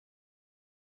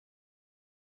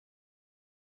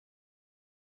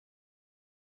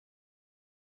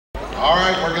All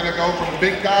right, we're going to go from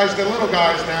big guys to little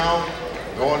guys now.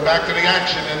 Going back to the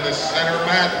action in the center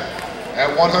mat.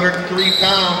 At 103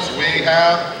 pounds, we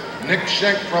have Nick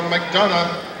Schenk from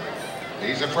McDonough.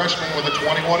 He's a freshman with a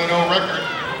 21-0 record.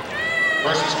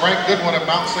 Versus Frank Goodwin of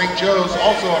Mount St. Joe's,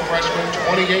 also a freshman,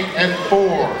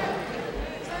 28-4.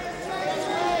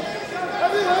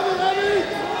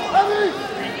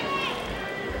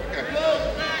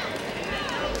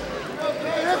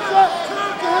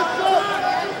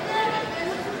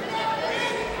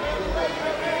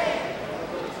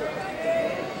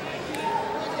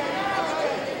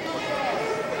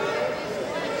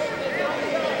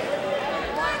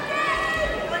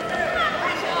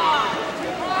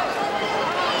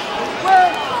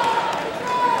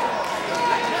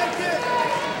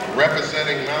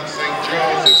 Representing Mount St.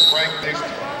 Joe's is Frank, placed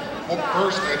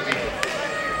first at the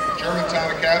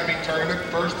Germantown Academy Tournament,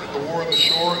 first at the War of the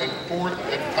Shore, and fourth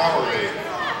at Powerade.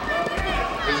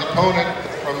 His opponent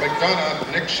from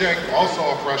McDonough, Nick Schenk, also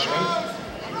a freshman,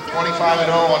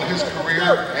 25-0 on his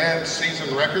career and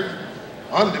season record,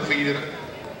 undefeated.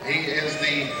 He is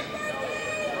the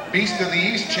Beast of the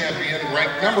East champion,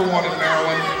 ranked #1 in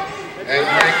Maryland, and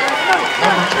ranked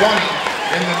 #20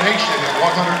 in the nation at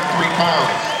 103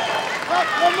 pounds.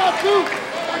 One more, two.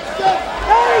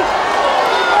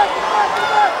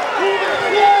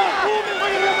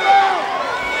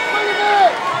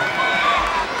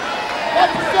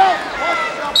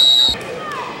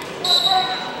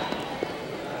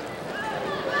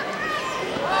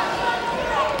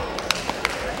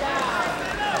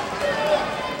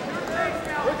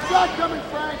 Quick shot coming,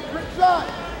 Frank. Quick shot.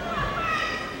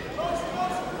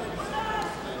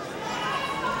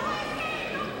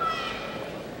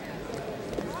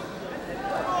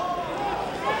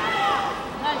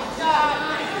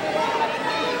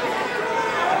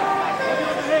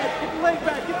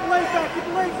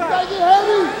 Get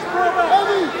heavy!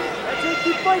 Heavy! That's it,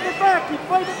 keep fighting back, keep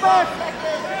fighting back!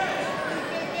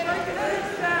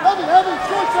 Heavy, heavy,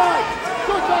 short side!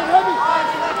 Short side, heavy!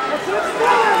 That's it,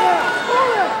 slow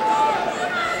it!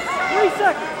 3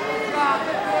 seconds!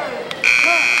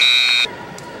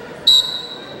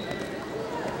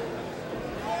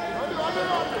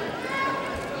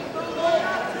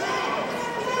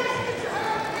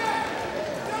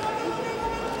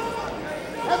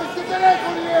 Heavy, get that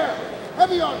ankle in the air!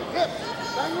 Heavy on it, hips!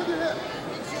 Bang with your hip!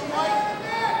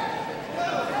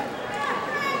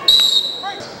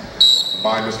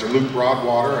 By Mr. Luke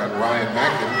Broadwater and Ryan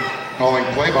Mackin, calling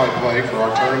play-by-play for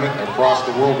our tournament across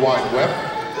the World Wide Web.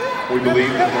 We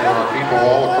believe that there are people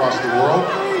all across the world,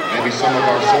 maybe some of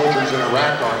our soldiers in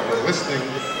Iraq are listening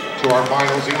to our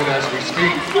finals even as we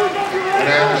speak. And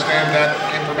I understand that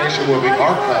information will be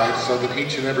archived so that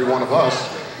each and every one of us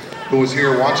who is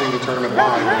here watching the tournament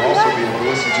live will also be able to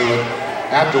listen to it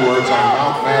afterwards on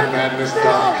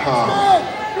MountMadMadness.com.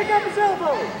 Pick up his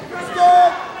elbow!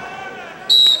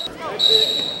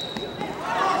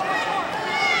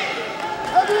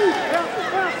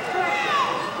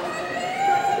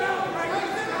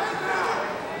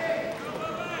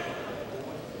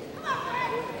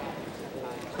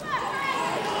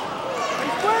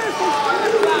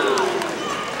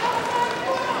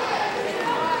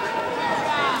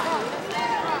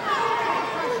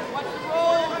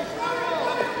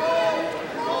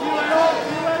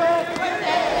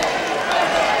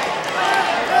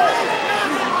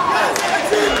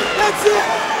 That's it!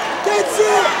 That's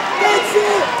it! That's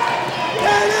it!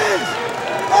 That is!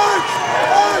 Arch!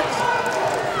 Arch!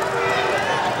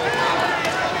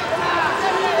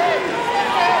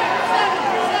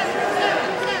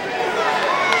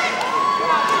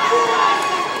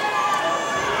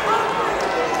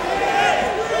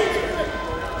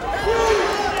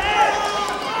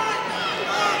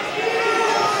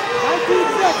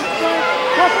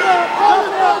 Tough it up! Tough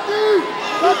it up!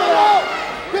 Keep it up!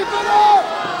 Keep it up!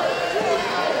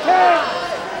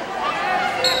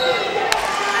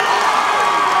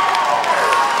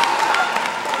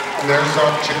 There's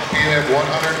our champion at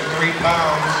 103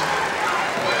 pounds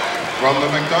from the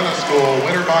McDonough School,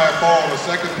 winner by a fall in the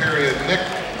second period, Nick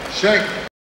Schenk.